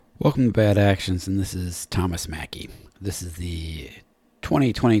Welcome to Bad Actions, and this is Thomas Mackey. This is the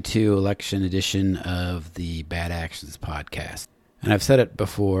 2022 election edition of the Bad Actions podcast. And I've said it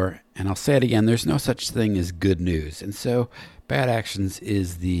before, and I'll say it again, there's no such thing as good news. And so Bad Actions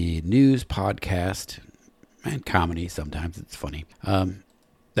is the news podcast, and comedy, sometimes it's funny,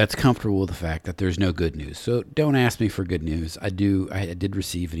 that's comfortable with the fact that there's no good news. So don't ask me for good news. I did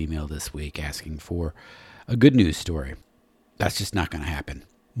receive an email this week asking for a good news story. That's just not going to happen.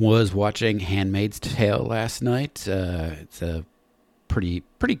 Was watching Handmaid's Tale last night. It's a pretty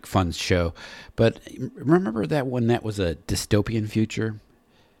fun show. But remember that when that was a dystopian future?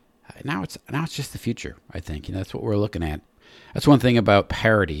 Now it's just the future, I think. That's what we're looking at. That's one thing about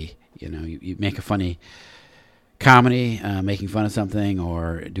parody. You make a funny comedy, making fun of something,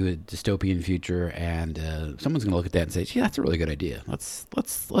 or do a dystopian future, and someone's going to look at that and say, "Gee, that's a really good idea.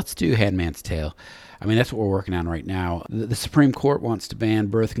 Let's do Handmaid's Tale." I mean, that's what we're working on right now. The Supreme Court wants to ban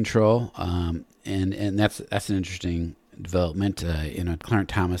birth control, and that's an interesting development.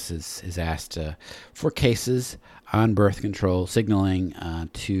 Clarence Thomas is asked for cases on birth control, signaling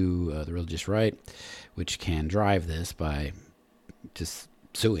to the religious right, which can drive this by just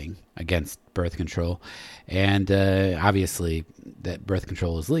suing against birth control. And obviously that birth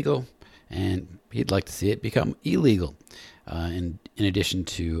control is legal, and he'd like to see it become illegal. In addition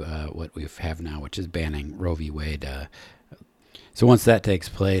to what we have now, which is banning Roe v. Wade. So once that takes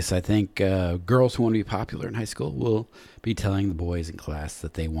place, I think girls who want to be popular in high school will be telling the boys in class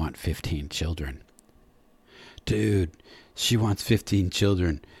that they want 15 children. Dude, she wants 15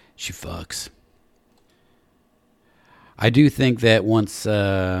 children. She fucks. I do think that once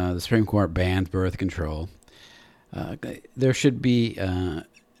the Supreme Court bans birth control, there should be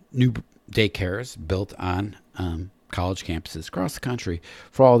new daycares built on college campuses across the country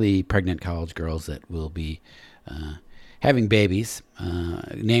for all the pregnant college girls that will be having babies,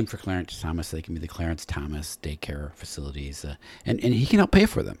 named for Clarence Thomas. They can be the Clarence Thomas daycare facilities, and he can help pay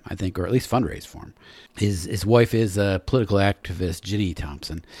for them, I think, or at least fundraise for them. His wife is a political activist, Ginny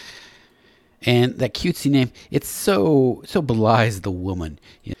Thompson. And that cutesy name, it's so belies the woman.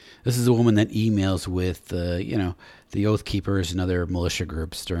 This is a woman that emails with, the Oath Keepers and other militia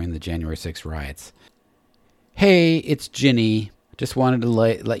groups during the January 6th riots. Hey, it's Ginny. Just wanted to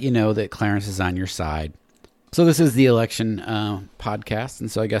let you know that Clarence is on your side. So this is the election podcast, and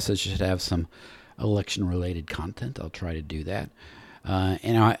so I guess I should have some election-related content. I'll try to do that.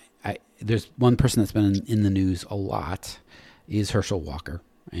 And there's one person that's been in the news a lot is Herschel Walker.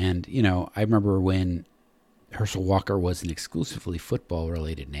 And, I remember when Herschel Walker was an exclusively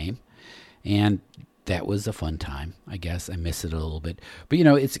football-related name, and that was a fun time, I guess. I miss it a little bit. But,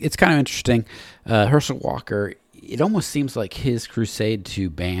 it's kind of interesting. Herschel Walker, it almost seems like his crusade to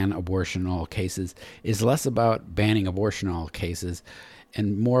ban abortion in all cases is less about banning abortion in all cases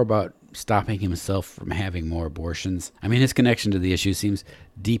and more about stopping himself from having more abortions. I mean, his connection to the issue seems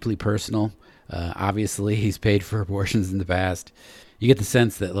deeply personal. Obviously, he's paid for abortions in the past. You get the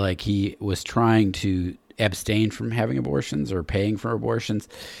sense that he was trying to abstain from having abortions or paying for abortions.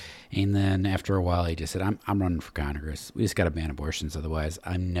 And then after a while, he just said, I'm running for Congress. We just got to ban abortions. Otherwise,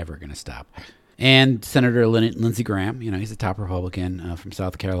 I'm never going to stop. And Senator Lindsey Graham, he's a top Republican from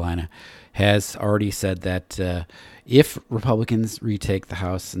South Carolina, has already said that if Republicans retake the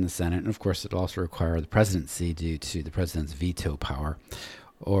House and the Senate, and of course it'll also require the presidency due to the president's veto power,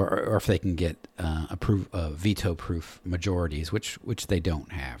 or if they can get veto-proof majorities, which they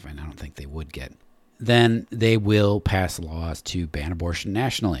don't have, and I don't think they would get, then they will pass laws to ban abortion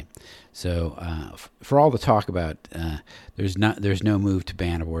nationally. So for all the talk about there's no move to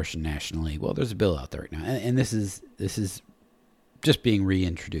ban abortion nationally, well, there's a bill out there right now, and this is just being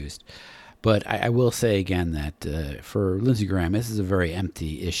reintroduced. But I will say again that for Lindsey Graham, this is a very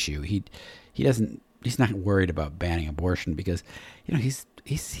empty issue. He's not worried about banning abortion because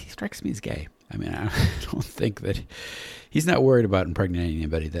he strikes me as gay. I mean, I don't think that he's not worried about impregnating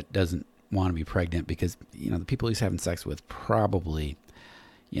anybody that doesn't want to be pregnant because, the people he's having sex with probably,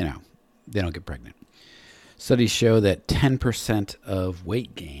 they don't get pregnant. Studies show that 10% of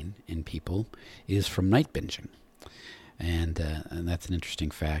weight gain in people is from night binging. And that's an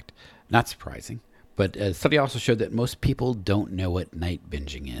interesting fact. Not surprising. But a study also showed that most people don't know what night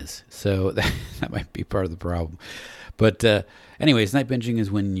binging is. So that might be part of the problem. But anyways, night binging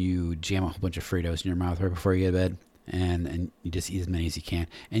is when you jam a whole bunch of Fritos in your mouth right before you get to bed. And you just eat as many as you can.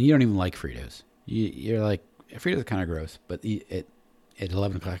 And you don't even like Fritos. You're like, Fritos are kind of gross. But at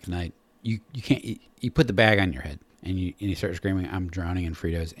 11 o'clock at night, you can't eat. You put the bag on your head. And you start screaming, I'm drowning in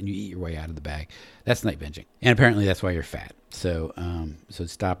Fritos. And you eat your way out of the bag. That's night binging. And apparently that's why you're fat. So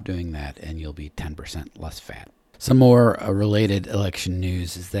stop doing that and you'll be 10% less fat. Some more related election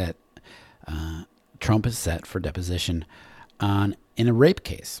news is that Trump is set for deposition in a rape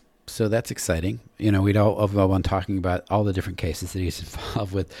case. So that's exciting. We'd all been talking about all the different cases that he's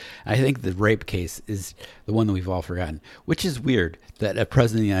involved with. I think the rape case is the one that we've all forgotten, which is weird that a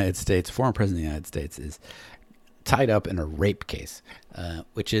president of the United States, former president of the United States, is tied up in a rape case,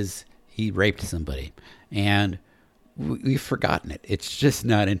 which is he raped somebody. And we've forgotten it. It's just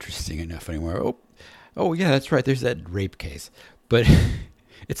not interesting enough anymore. Oh yeah, that's right. There's that rape case. But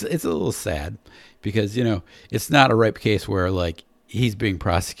it's a little sad because, it's not a rape case where like he's being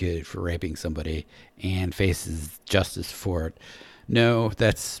prosecuted for raping somebody and faces justice for it. No,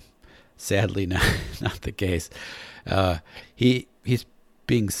 that's sadly not the case. He's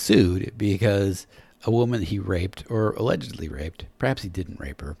being sued because a woman he raped or allegedly raped, perhaps he didn't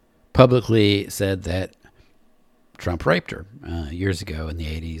rape her, publicly said that Trump raped her years ago in the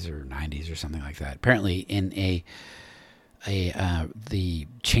 80s or 90s or something like that. Apparently in the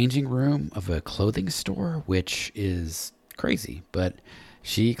changing room of a clothing store, which is crazy, but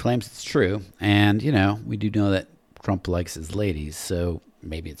she claims it's true. And, we do know that Trump likes his ladies, so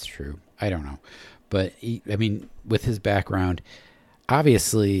maybe it's true. I don't know. But, with his background,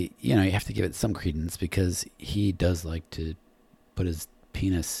 obviously, you have to give it some credence because he does like to put his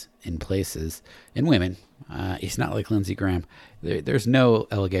penis in places in women. He's not like Lindsey Graham. There's no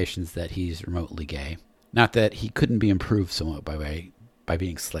allegations that he's remotely gay. Not that he couldn't be improved somewhat by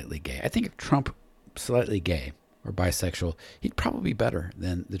being slightly gay. I think if Trump slightly gay or bisexual, he'd probably be better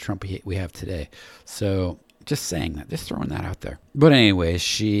than the Trump we have today. So just saying that, just throwing that out there. But anyways,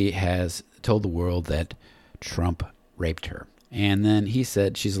 she has told the world that Trump raped her. And then he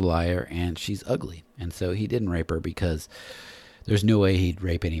said she's a liar and she's ugly. And so he didn't rape her because there's no way he'd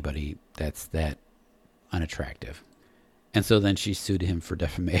rape anybody that's that unattractive. And so then she sued him for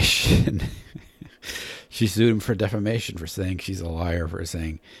defamation. She sued him for defamation for saying she's a liar, for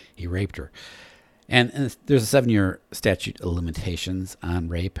saying he raped her. And there's a 7-year statute of limitations on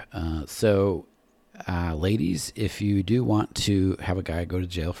rape. So ladies, if you do want to have a guy go to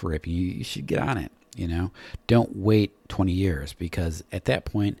jail for raping you, you should get on it. Don't wait 20 years because at that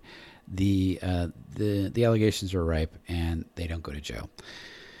point, the allegations are ripe and they don't go to jail.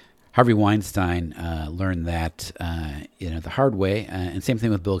 Harvey Weinstein learned that the hard way, and same thing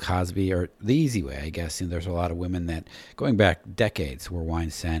with Bill Cosby, or the easy way, I guess. There's a lot of women that, going back decades, where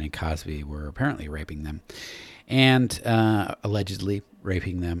Weinstein and Cosby were apparently raping them, and allegedly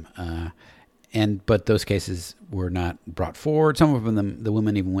raping them. But those cases were not brought forward. Some of them, the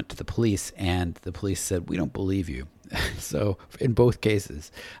women even went to the police, and the police said, "We don't believe you." So in both cases,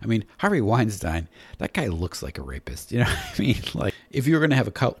 Harvey Weinstein, that guy looks like a rapist. Like if you were going to have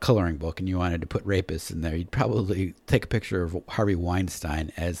a coloring book and you wanted to put rapists in there, you'd probably take a picture of Harvey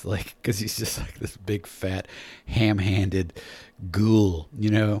Weinstein as because he's just like this big fat ham-handed ghoul.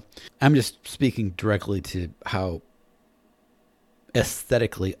 I'm just speaking directly to how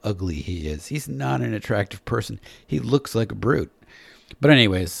aesthetically ugly he is. He's not an attractive person. He looks like a brute. But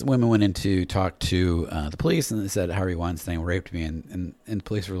anyways, women went in to talk to the police, and they said Harvey Weinstein raped me, and the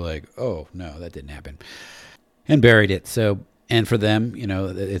police were like, "Oh no, that didn't happen," and buried it. So, and for them,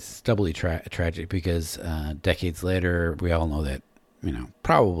 it's doubly tragic because decades later, we all know that,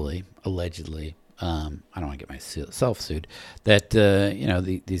 probably, allegedly, I don't want to get myself sued, that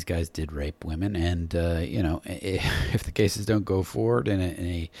these guys did rape women, and if the cases don't go forward in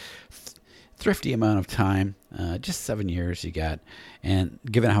a thrifty amount of time, just 7 years you got, and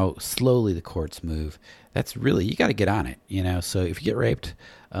given how slowly the courts move, that's really, you got to get on it, So if you get raped,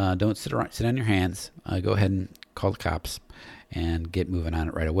 don't sit on your hands. Go ahead and call the cops and get moving on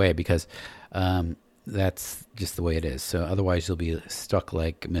it right away because that's just the way it is. So otherwise you'll be stuck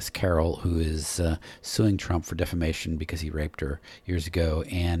like Miss Carroll, who is suing Trump for defamation because he raped her years ago,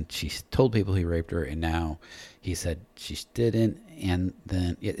 and she told people he raped her, and now he said she didn't, and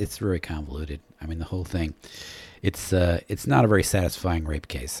then it's very convoluted. The whole thing, it's not a very satisfying rape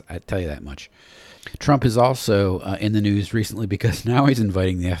case, I tell you that much. Trump is also in the news recently because now he's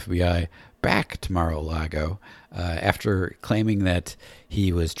inviting the FBI back to Mar-a-Lago after claiming that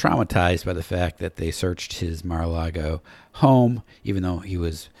he was traumatized by the fact that they searched his Mar-a-Lago home, even though he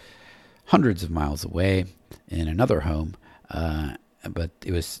was hundreds of miles away in another home. But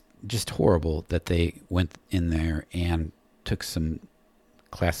it was just horrible that they went in there and took some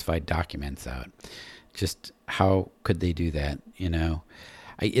classified documents out. Just how could they do that?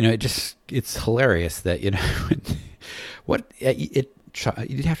 It's hilarious that,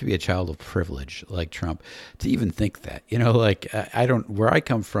 you'd have to be a child of privilege like Trump to even think that. Like I don't. Where I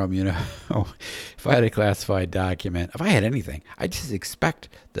come from, if I had a classified document, if I had anything, I just expect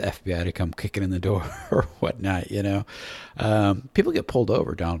the FBI to come kicking in the door or whatnot. People get pulled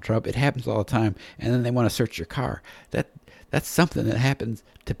over, Donald Trump. It happens all the time, and then they want to search your car. That's something that happens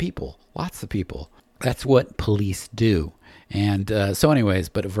to people, lots of people. That's what police do. And so anyways,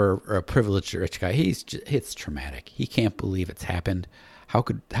 but for a privileged rich guy, it's traumatic. He can't believe it's happened. How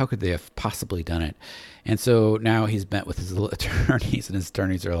could they have possibly done it? And so now he's met with his attorneys, and his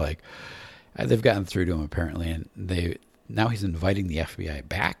attorneys are like, they've gotten through to him apparently, and now he's inviting the FBI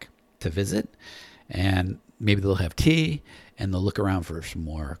back to visit, and maybe they'll have tea, and they'll look around for some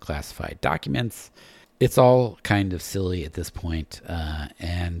more classified documents. It's all kind of silly at this point,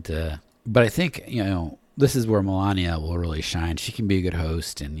 but I think this is where Melania will really shine. She can be a good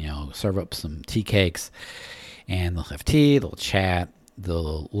host and, serve up some tea cakes, and they'll have tea, they'll chat,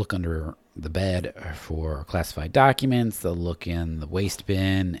 they'll look under the bed for classified documents, they'll look in the waste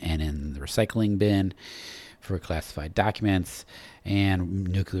bin and in the recycling bin for classified documents and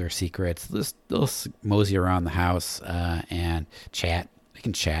nuclear secrets. They'll mosey around the house and chat. They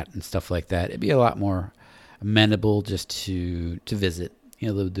can chat and stuff like that. It'd be a lot more amenable just to visit.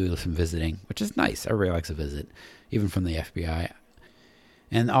 They'll do some visiting, which is nice. Everybody likes a visit, even from the FBI.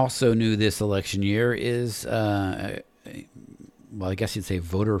 And also new this election year is, I guess you'd say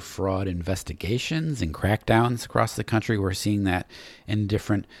voter fraud investigations and crackdowns across the country. We're seeing that in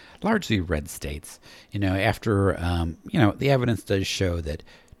different, largely red states. After, the evidence does show that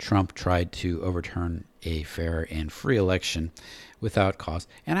Trump tried to overturn a fair and free election without cause.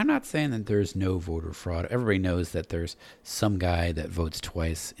 And I'm not saying that there's no voter fraud. Everybody knows that there's some guy that votes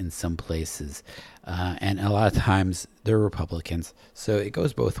twice in some places. And a lot of times they're Republicans. So it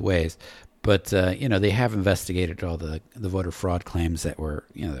goes both ways. But, they have investigated all the voter fraud claims that were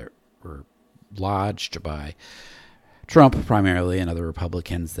lodged by Trump primarily and other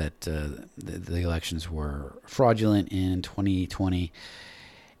Republicans that the elections were fraudulent in 2020.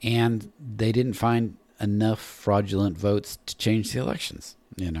 And they didn't find enough fraudulent votes to change the elections.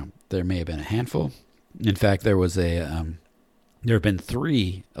 There may have been a handful. In fact, there have been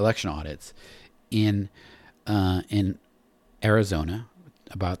 3 election audits in Arizona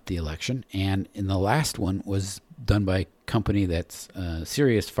about the election, and in the last one was done by a company that's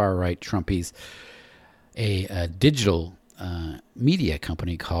serious far-right Trumpies, a digital media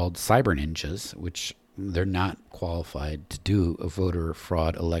company called Cyber Ninjas, which they're not qualified to do a voter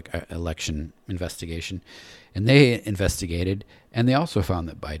fraud election investigation. And they investigated, and they also found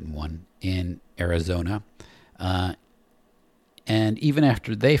that Biden won in Arizona. And even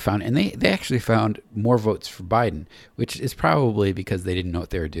after they found, and they actually found more votes for Biden, which is probably because they didn't know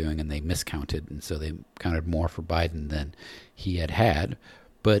what they were doing and they miscounted. And so they counted more for Biden than he had.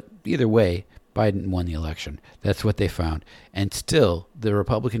 But either way, Biden won the election. That's what they found. And still, the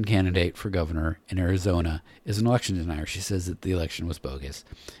Republican candidate for governor in Arizona is an election denier. She says that the election was bogus.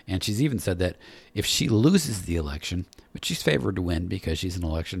 And she's even said that if she loses the election, which she's favored to win because she's an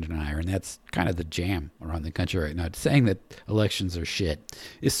election denier, and that's kind of the jam around the country right now. Saying that elections are shit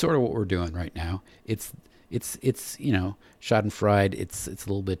is sort of what we're doing right now. It's shot and fried. It's a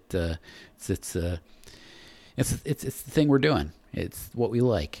little bit it's the thing we're doing. It's what we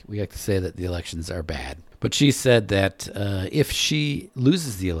like. We like to say that the elections are bad. But she said that if she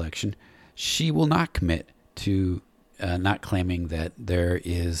loses the election, she will not commit to not claiming that there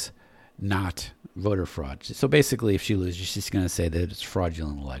is not voter fraud. So basically, if she loses, she's going to say that it's a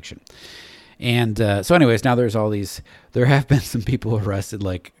fraudulent election. And so anyways, now there's all these, there have been some people arrested,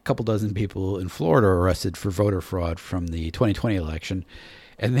 like a couple dozen people in Florida are arrested for voter fraud from the 2020 election.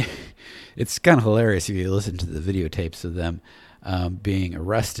 And it's kind of hilarious if you listen to the videotapes of them being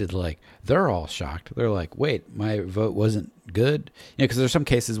arrested. Like, they're all shocked. They're like, wait, my vote wasn't good? Because there's some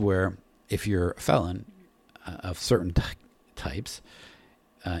cases where if you're a felon of certain types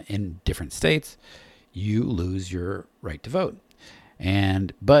in different states, you lose your right to vote.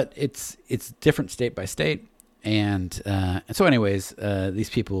 But it's different state by state. And so anyways, these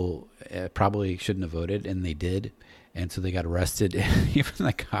people probably shouldn't have voted, and they did. And so they got arrested. Even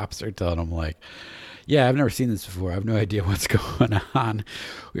the cops are telling them, like, yeah, I've never seen this before. I have no idea what's going on.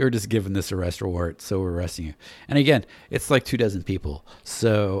 We were just given this arrest warrant, so we're arresting you. And again, it's like 24 people.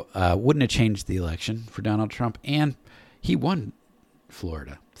 So wouldn't have changed the election for Donald Trump. And he won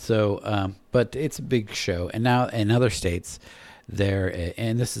Florida. So, but it's a big show. And now in other states,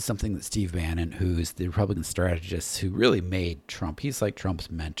 and this is something that Steve Bannon, who's the Republican strategist who really made Trump, he's like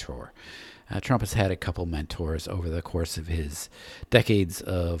Trump's mentor. Trump has had a couple mentors over the course of his decades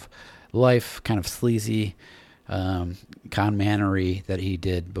of life, kind of sleazy, con mannery that he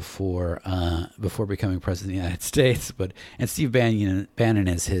did before becoming president of the United States. And Steve Bannon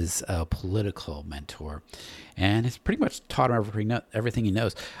is his political mentor, and has pretty much taught him everything he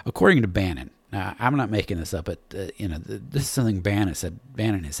knows, according to Bannon. Now, I'm not making this up, but this is something Bannon said.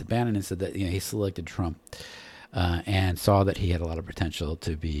 Bannon has said that he selected Trump and saw that he had a lot of potential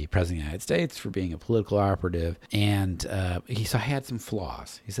to be president of the United States for being a political operative, and he had some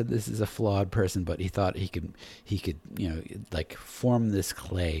flaws. He said this is a flawed person, but he thought he could form this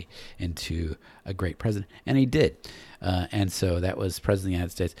clay into a great president, and he did. And so that was president of the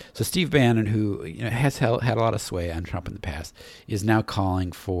United States. So Steve Bannon, who has had a lot of sway on Trump in the past, is now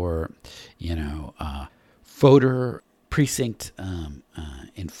calling for voter precinct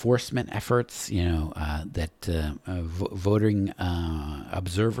enforcement efforts. That voting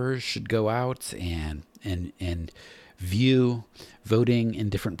observers should go out and view voting in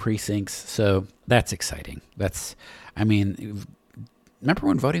different precincts. So that's exciting. Remember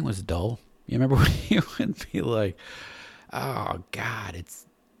when voting was dull? You remember when you would be like, oh God, it's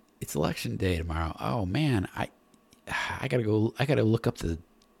election day tomorrow. Oh man, I gotta look up the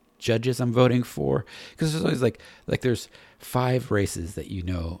judges I'm voting for, because there's always like there's 5 races that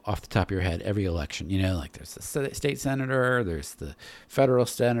off the top of your head every election. Like there's the state senator, there's the federal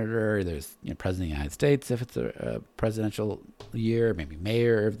senator, there's president of the United States if it's a presidential year, maybe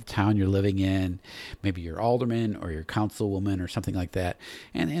mayor of the town you're living in, maybe your alderman or your councilwoman or something like that.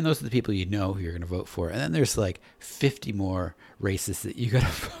 And those are the people who you're going to vote for. And then there's like 50 more races that you got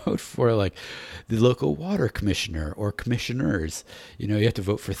to vote for, like the local water commissioner or commissioners. You have to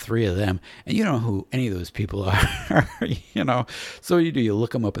vote for 3 of them, and you don't know who any of those people are. So you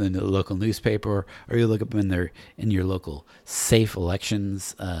look them up in the local newspaper, or you look up in your local safe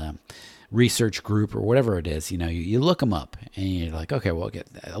elections research group or whatever it is. You look them up, and you're like, okay, well,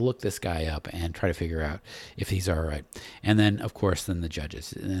 I'll look this guy up and try to figure out if he's all right. And then, of course, the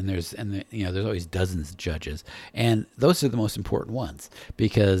judges, and there's always dozens of judges, and those are the most important ones,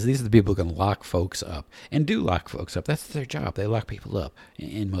 because these are the people who can lock folks up and do lock folks up. That's their job. They lock people up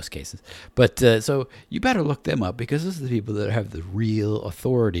in most cases. But so you better look them up, because those are the people that have the real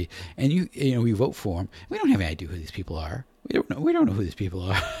authority, and we vote for them. We don't have any idea who these people are. We don't know who these people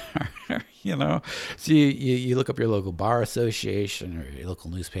are. So you look up your local bar association or your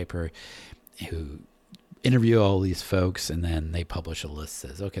local newspaper, who interview all these folks, and then they publish a list that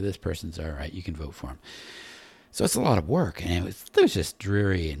says, okay, this person's all right, you can vote for him. So it's a lot of work, and it was just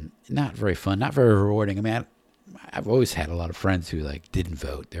dreary and not very fun, not very rewarding. I've always had a lot of friends who didn't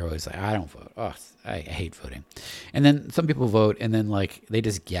vote. They're always like, I don't vote. Oh, I hate voting. And then some people vote, and then they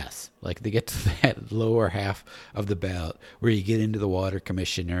just guess. They get to that lower half of the ballot where you get into the water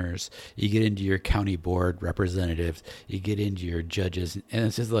commissioners, you get into your county board representatives, you get into your judges, and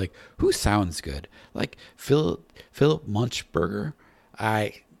it's just who sounds good? Philip Munchberger.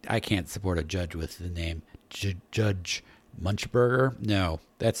 I can't support a judge with the name Judge Munchberger. No,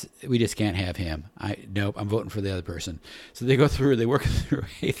 we just can't have him. Nope, I'm voting for the other person. So they work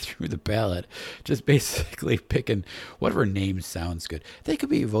through the ballot, just basically picking whatever name sounds good. They could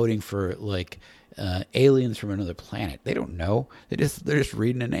be voting for aliens from another planet. They don't know. They're just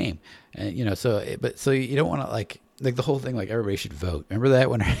reading a name, and so you don't want to the whole thing, everybody should vote. Remember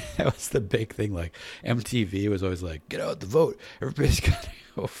that when that was the big thing? MTV was always get out the vote. Everybody's got to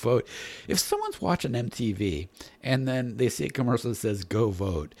go vote. If someone's watching MTV and then they see a commercial that says go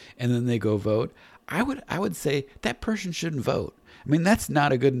vote, and then they go vote, I would say that person shouldn't vote. That's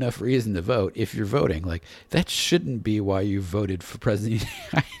not a good enough reason to vote if you're voting. That shouldn't be why you voted for president of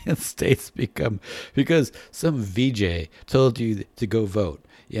the United States, because some VJ told you to go vote,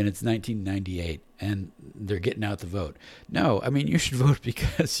 and it's 1998. And they're getting out the vote. No, you should vote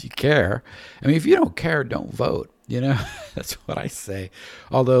because you care. If you don't care, don't vote. That's what I say.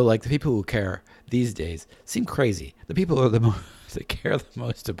 Although, the people who care these days seem crazy. The people who are that care the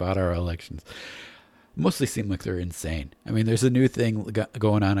most about our elections mostly seem like they're insane. There's a new thing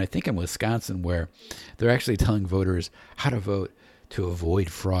going on, I think in Wisconsin, where they're actually telling voters how to vote to avoid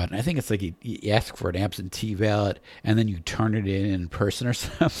fraud. And I think it's you ask for an absentee ballot, and then you turn it in person or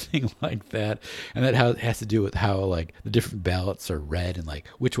something like that. And that has to do with how the different ballots are read, and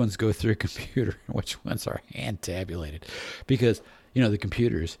which ones go through a computer and which ones are hand tabulated, because the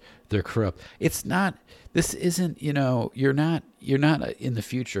computers, they're corrupt. This isn't, you're not in the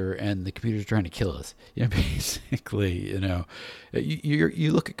future and the computer's trying to kill us. Basically,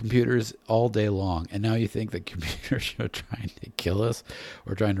 you look at computers all day long, and now you think that computers are trying to kill us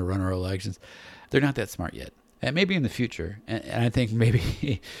or trying to run our elections. They're not that smart yet. and maybe in the future. And I think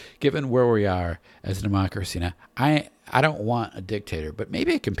maybe, given where we are as a democracy now, I don't want a dictator, but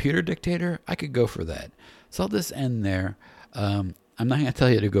maybe a computer dictator. I could go for that. So I'll just end there. I'm not going to tell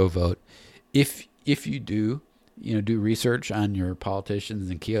you to go vote. If you do, do research on your politicians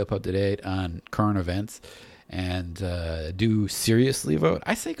and keep up to date on current events, and do seriously vote,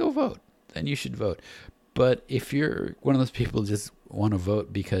 I say go vote. Then you should vote. But if you're one of those people who just want to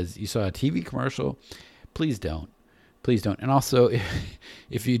vote because you saw a TV commercial, please don't. Please don't. And also,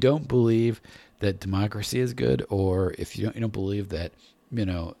 if you don't believe that democracy is good, or if you don't believe that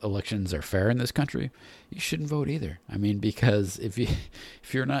elections are fair in this country, you shouldn't vote either. I mean, because if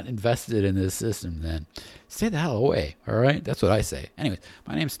you're not invested in this system, then stay the hell away. All right, that's what I say. Anyways,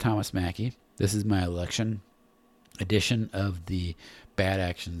 my name's Thomas Mackey. This is my election edition of the Bad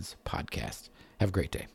Actions podcast. Have a great day.